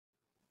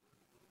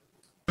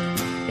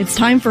It's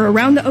time for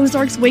Around the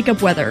Ozarks Wake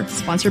Up Weather,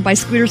 sponsored by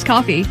Scooters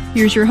Coffee.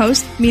 Here's your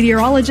host,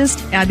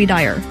 meteorologist Abby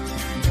Dyer.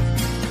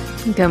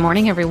 Good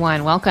morning,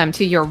 everyone. Welcome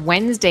to your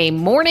Wednesday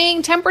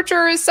morning.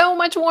 Temperature is so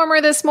much warmer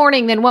this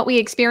morning than what we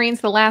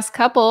experienced the last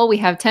couple. We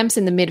have temps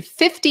in the mid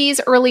 50s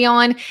early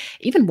on,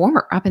 even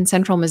warmer up in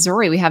central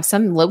Missouri. We have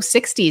some low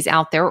 60s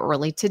out there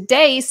early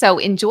today. So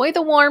enjoy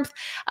the warmth.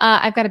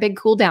 I've got a big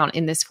cool down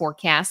in this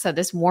forecast. So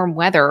this warm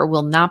weather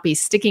will not be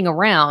sticking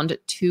around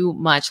too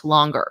much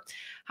longer.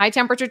 High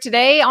temperature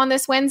today on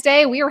this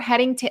Wednesday, we are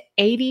heading to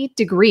 80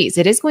 degrees.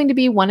 It is going to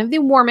be one of the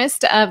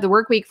warmest of the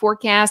work week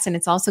forecast, and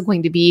it's also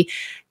going to be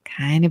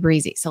kind of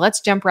breezy. So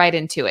let's jump right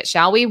into it,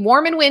 shall we?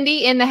 Warm and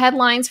windy in the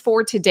headlines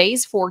for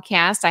today's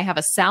forecast. I have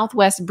a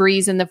southwest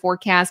breeze in the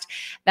forecast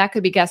that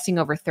could be gusting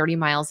over 30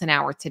 miles an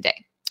hour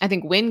today. I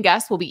think wind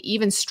gusts will be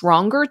even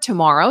stronger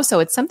tomorrow,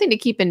 so it's something to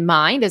keep in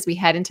mind as we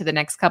head into the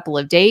next couple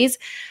of days.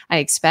 I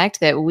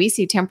expect that we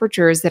see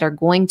temperatures that are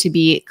going to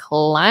be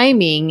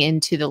climbing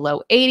into the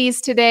low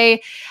 80s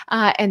today,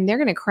 and they're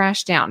going to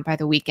crash down by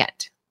the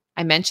weekend.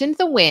 I mentioned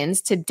the winds.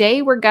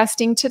 Today, we're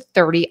gusting to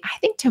 30. I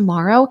think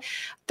tomorrow,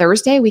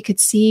 Thursday, we could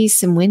see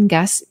some wind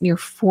gusts near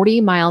 40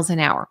 miles an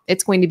hour.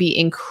 It's going to be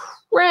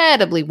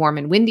incredibly warm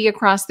and windy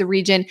across the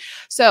region.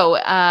 So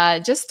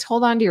just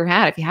hold on to your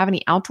hat. If you have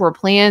any outdoor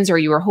plans or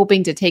you are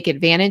hoping to take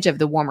advantage of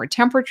the warmer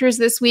temperatures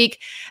this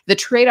week, the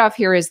trade-off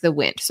here is the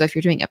wind. So if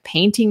you're doing a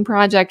painting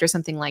project or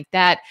something like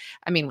that,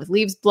 I mean, with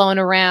leaves blowing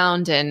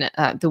around and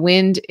the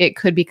wind, it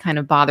could be kind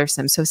of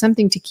bothersome. So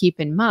something to keep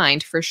in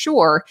mind for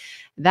sure.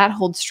 That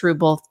holds true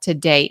both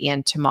today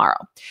and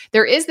tomorrow.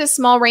 There is this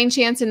small rain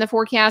chance in the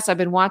forecast. I've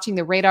been watching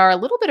the radar, a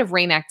little bit of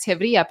rain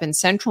activity up in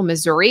central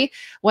Missouri.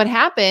 What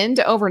happened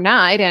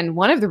overnight, and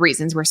one of the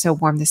reasons we're so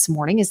warm this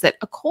morning, is that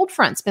a cold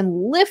front's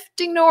been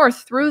lifting north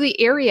through the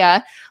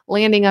area,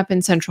 landing up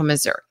in central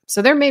Missouri.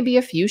 So there may be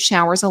a few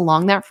showers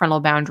along that frontal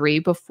boundary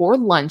before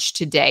lunch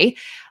today.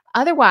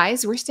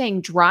 Otherwise, we're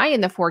staying dry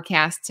in the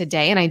forecast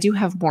today, and I do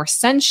have more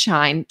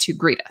sunshine to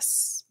greet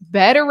us.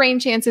 Better rain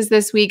chances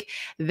this week.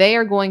 They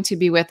are going to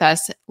be with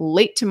us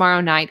late tomorrow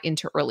night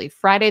into early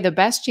Friday. The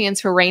best chance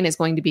for rain is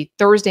going to be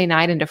Thursday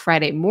night into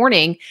Friday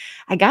morning.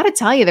 I got to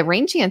tell you, the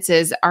rain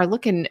chances are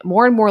looking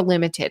more and more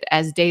limited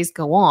as days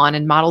go on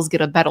and models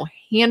get a better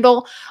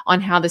handle on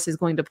how this is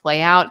going to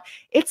play out.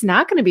 It's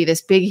not going to be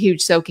this big,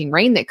 huge soaking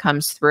rain that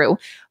comes through,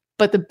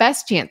 but the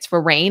best chance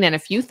for rain and a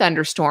few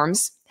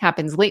thunderstorms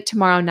happens late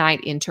tomorrow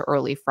night into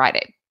early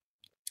Friday.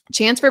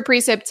 Chance for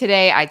precip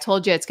today. I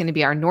told you it's going to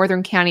be our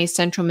northern counties,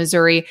 central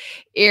Missouri,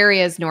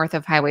 areas north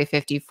of Highway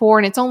 54,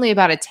 and it's only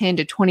about a 10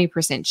 to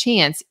 20%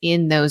 chance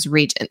in those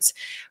regions.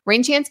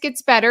 Rain chance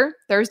gets better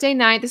Thursday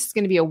night. This is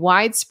going to be a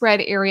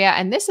widespread area,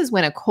 and this is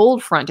when a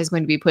cold front is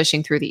going to be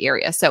pushing through the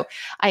area. So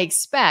I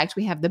expect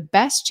we have the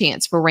best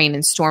chance for rain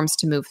and storms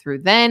to move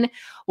through then.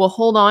 We'll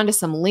hold on to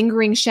some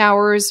lingering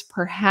showers,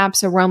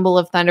 perhaps a rumble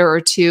of thunder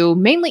or two,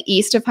 mainly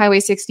east of Highway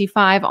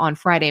 65 on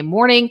Friday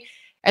morning.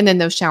 And then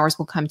those showers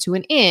will come to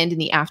an end in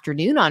the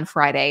afternoon on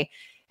Friday.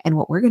 And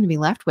what we're going to be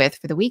left with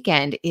for the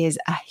weekend is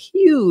a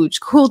huge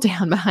cool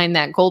down behind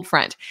that cold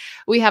front.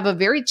 We have a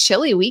very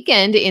chilly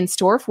weekend in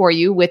store for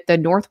you with the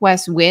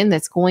northwest wind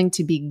that's going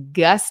to be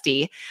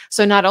gusty.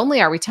 So not only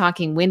are we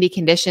talking windy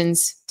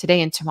conditions today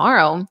and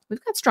tomorrow,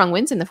 we've got strong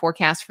winds in the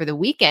forecast for the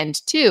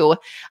weekend too.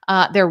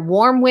 They're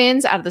warm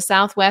winds out of the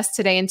southwest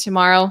today and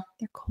tomorrow.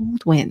 They're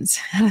cold winds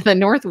out of the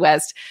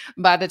northwest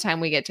by the time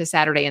we get to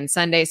Saturday and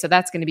Sunday. So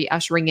that's going to be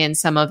ushering in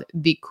some of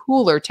the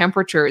cooler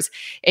temperatures,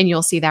 and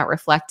you'll see that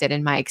reflected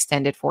in my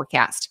extended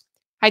forecast.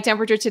 High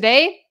temperature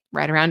today,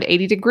 right around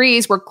 80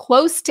 degrees. We're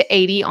close to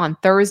 80 on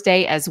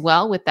Thursday as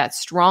well with that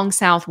strong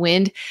south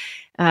wind.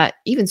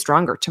 Even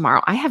stronger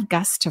tomorrow. I have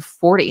gusts to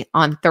 40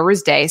 on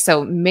Thursday,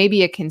 so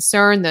maybe a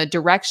concern. The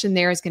direction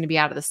there is going to be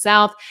out of the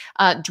south.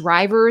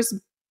 Drivers,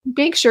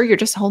 make sure you're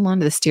just holding on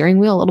to the steering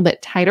wheel a little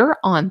bit tighter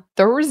on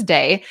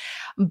Thursday.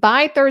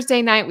 By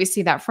Thursday night, we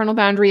see that frontal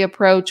boundary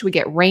approach. We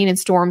get rain and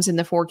storms in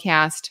the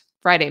forecast.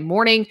 Friday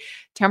morning,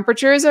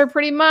 temperatures are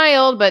pretty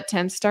mild, but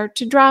temps start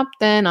to drop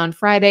then on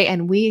Friday,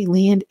 and we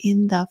land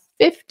in the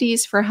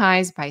 50s for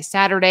highs by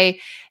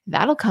Saturday.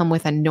 That'll come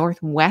with a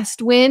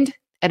northwest wind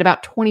at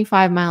about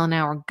 25 mile an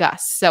hour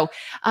gusts. So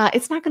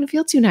it's not going to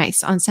feel too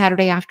nice on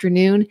Saturday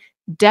afternoon.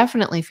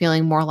 Definitely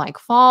feeling more like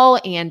fall,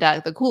 and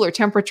the cooler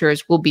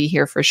temperatures will be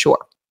here for sure.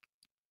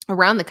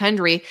 Around the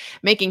country,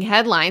 making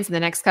headlines in the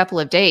next couple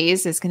of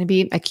days is going to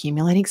be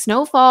accumulating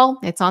snowfall.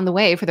 It's on the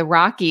way for the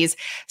Rockies,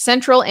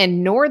 central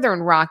and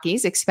northern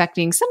Rockies,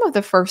 expecting some of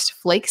the first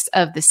flakes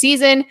of the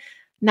season.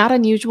 Not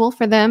unusual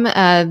for them.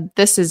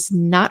 This is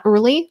not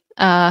early.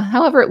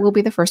 However, it will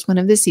be the first one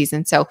of the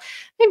season. So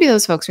maybe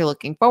those folks are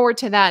looking forward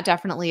to that.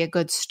 Definitely a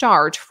good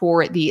start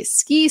for the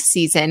ski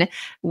season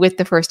with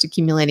the first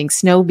accumulating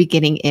snow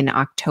beginning in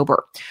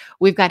October.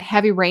 We've got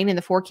heavy rain in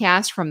the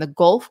forecast from the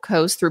Gulf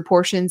Coast through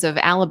portions of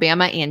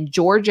Alabama and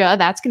Georgia.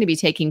 That's going to be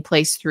taking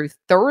place through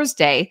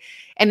Thursday.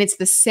 And it's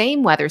the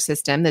same weather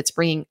system that's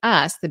bringing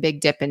us the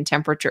big dip in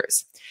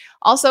temperatures.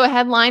 Also a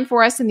headline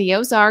for us in the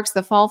Ozarks,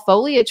 the fall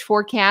foliage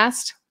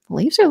forecast.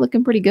 leaves are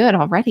looking pretty good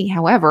already.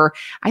 However,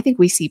 I think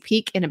we see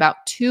peak in about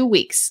 2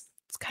 weeks.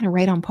 It's kind of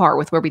right on par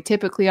with where we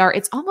typically are.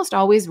 It's almost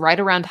always right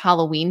around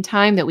Halloween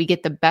time that we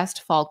get the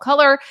best fall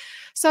color.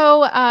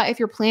 So if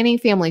you're planning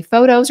family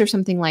photos or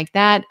something like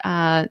that,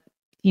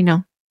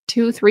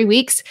 2-3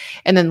 weeks,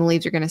 and then the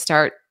leaves are going to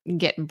start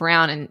getting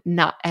brown and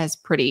not as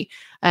pretty.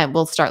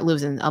 We'll start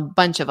losing a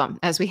bunch of them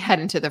as we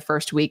head into the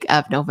first week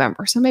of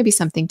November. So maybe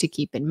something to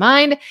keep in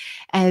mind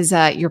as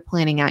you're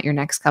planning out your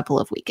next couple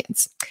of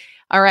weekends.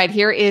 All right,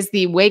 here is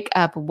the Wake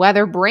Up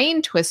Weather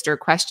Brain Twister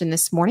question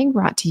this morning,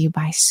 brought to you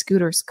by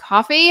Scooters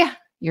Coffee.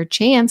 Your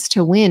chance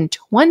to win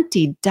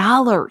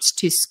 $20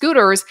 to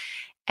Scooters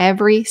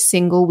every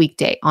single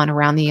weekday on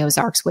Around the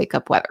Ozarks Wake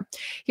Up Weather.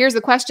 Here's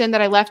the question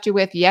that I left you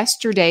with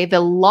yesterday.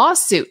 The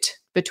lawsuit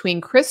between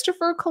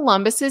Christopher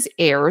Columbus's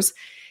heirs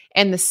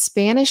and the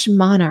Spanish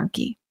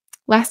monarchy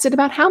lasted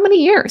about how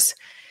many years?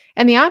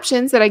 And the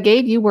options that I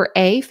gave you were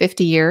A,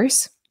 50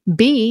 years,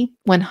 B,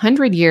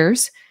 100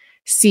 years,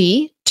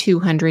 C,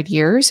 200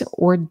 years,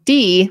 or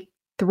D,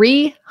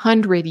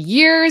 300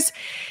 years.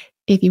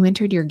 If you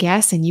entered your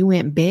guess and you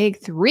went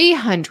big,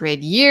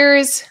 300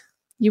 years,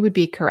 you would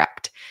be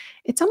correct.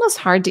 It's almost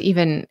hard to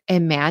even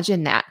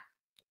imagine that.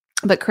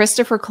 But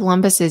Christopher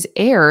Columbus's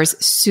heirs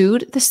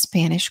sued the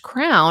Spanish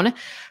crown,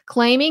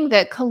 claiming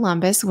that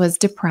Columbus was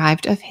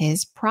deprived of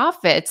his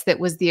profits. That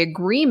was the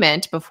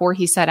agreement before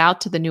he set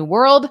out to the New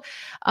World.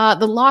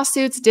 The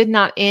lawsuits did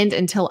not end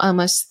until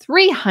almost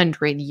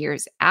 300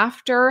 years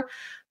after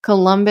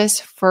Columbus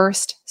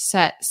first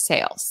set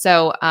sail.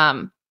 So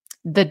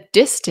the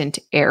distant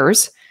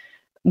heirs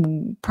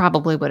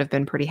probably would have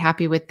been pretty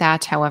happy with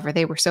that. However,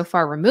 they were so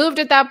far removed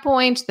at that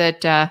point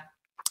that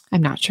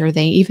I'm not sure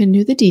they even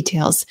knew the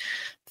details.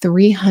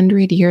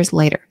 300 years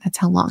later, that's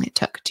how long it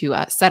took to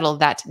settle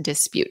that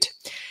dispute.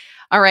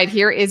 All right,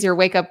 here is your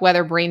Wake Up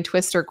Weather Brain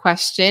Twister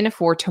question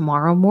for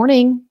tomorrow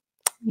morning.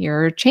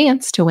 Your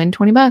chance to win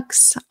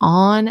 $20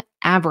 on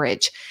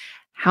average.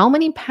 How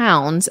many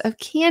pounds of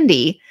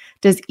candy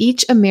does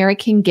each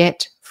American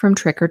get from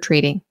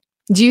trick-or-treating?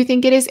 Do you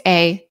think it is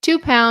A, 2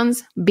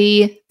 pounds,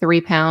 B, 3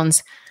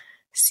 pounds,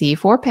 C,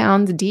 4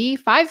 pounds, D,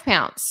 5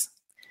 pounds?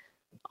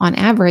 On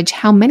average,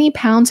 how many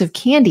pounds of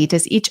candy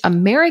does each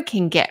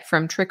American get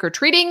from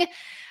trick-or-treating?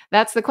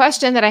 That's the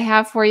question that I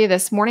have for you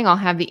this morning. I'll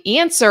have the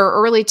answer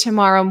early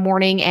tomorrow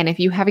morning. And if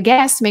you have a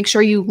guess, make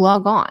sure you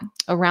log on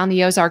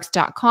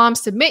aroundtheozarks.com.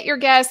 Submit your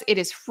guess. It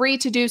is free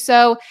to do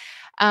so.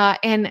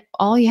 And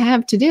all you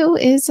have to do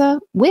is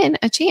win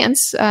a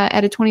chance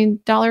at a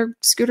 $20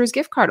 Scooters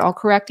gift card. All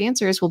correct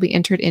answers will be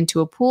entered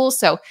into a pool.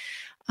 So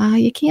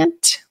you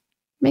can't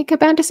make a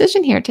bad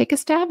decision here. Take a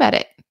stab at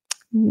it.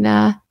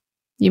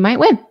 You might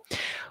win.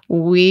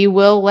 We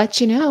will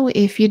let you know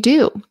if you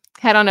do.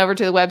 Head on over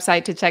to the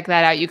website to check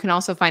that out. You can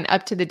also find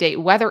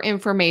up-to-the-date weather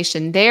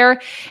information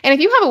there. And if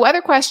you have a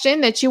weather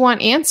question that you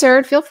want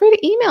answered, feel free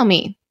to email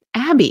me,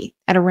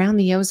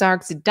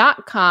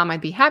 Abby@aroundtheozarks.com.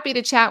 I'd be happy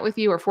to chat with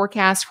you or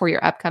forecast for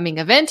your upcoming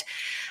event.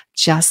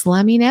 Just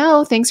let me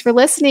know. Thanks for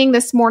listening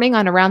this morning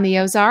on Around the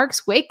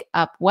Ozarks Wake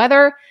Up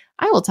Weather.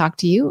 I will talk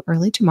to you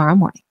early tomorrow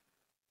morning.